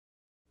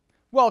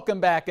Welcome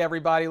back,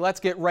 everybody. Let's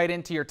get right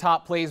into your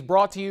top plays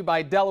brought to you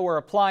by Delaware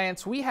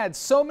Appliance. We had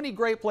so many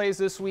great plays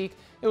this week,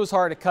 it was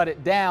hard to cut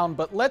it down,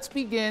 but let's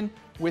begin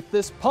with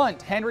this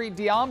punt. Henry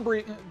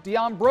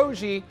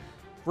D'Ambrogi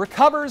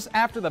recovers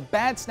after the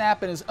bad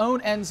snap in his own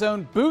end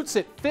zone, boots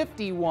it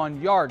 51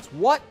 yards.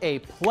 What a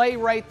play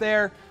right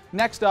there.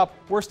 Next up,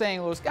 we're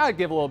staying loose. Got to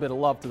give a little bit of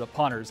love to the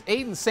punters.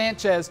 Aiden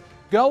Sanchez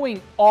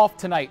going off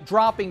tonight,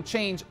 dropping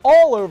change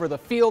all over the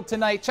field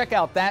tonight. Check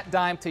out that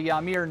dime to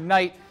Yamir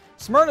Knight.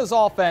 Smyrna's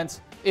offense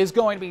is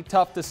going to be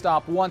tough to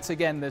stop once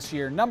again this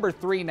year. Number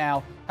 3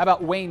 now. How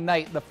about Wayne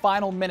Knight, the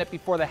final minute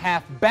before the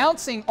half,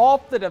 bouncing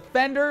off the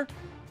defender.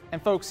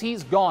 And folks,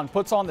 he's gone.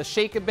 Puts on the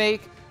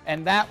shake-a-bake,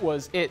 and that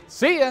was it.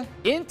 See ya.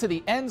 Into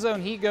the end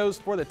zone he goes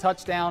for the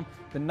touchdown.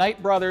 The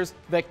Knight brothers,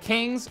 the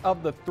kings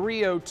of the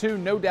 302,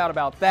 no doubt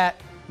about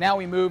that. Now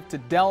we move to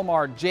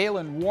Delmar.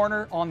 Jalen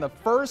Warner on the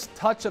first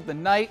touch of the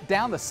night.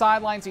 Down the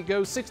sidelines he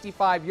goes,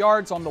 65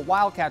 yards on the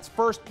Wildcats'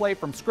 first play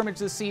from scrimmage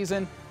this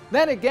season.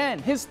 Then again,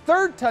 his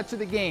third touch of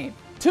the game.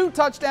 2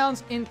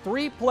 touchdowns in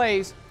 3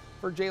 plays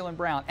for Jalen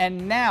Brown.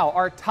 And now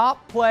our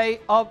top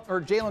play of,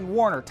 Jalen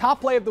Warner,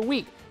 top play of the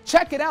week.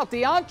 Check it out,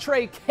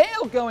 DeAndre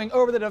Cale going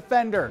over the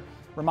defender.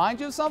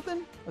 Remind you of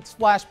something? Let's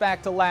flash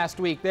back to last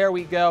week. There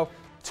we go.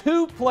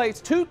 2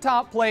 plays, 2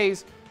 top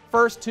plays,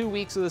 first 2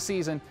 weeks of the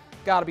season.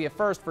 Got to be a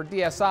first for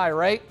DSI,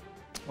 right?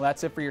 Well,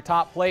 that's it for your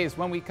top plays.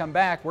 When we come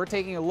back, we're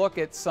taking a look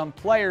at some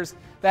players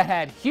that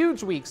had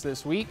huge weeks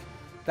this week.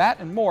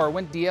 That and more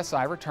when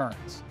DSI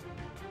returns.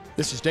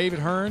 This is David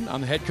Hearn.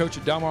 I'm the head coach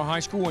at Delmarva High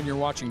School, and you're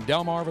watching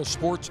Delmarva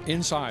Sports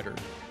Insider.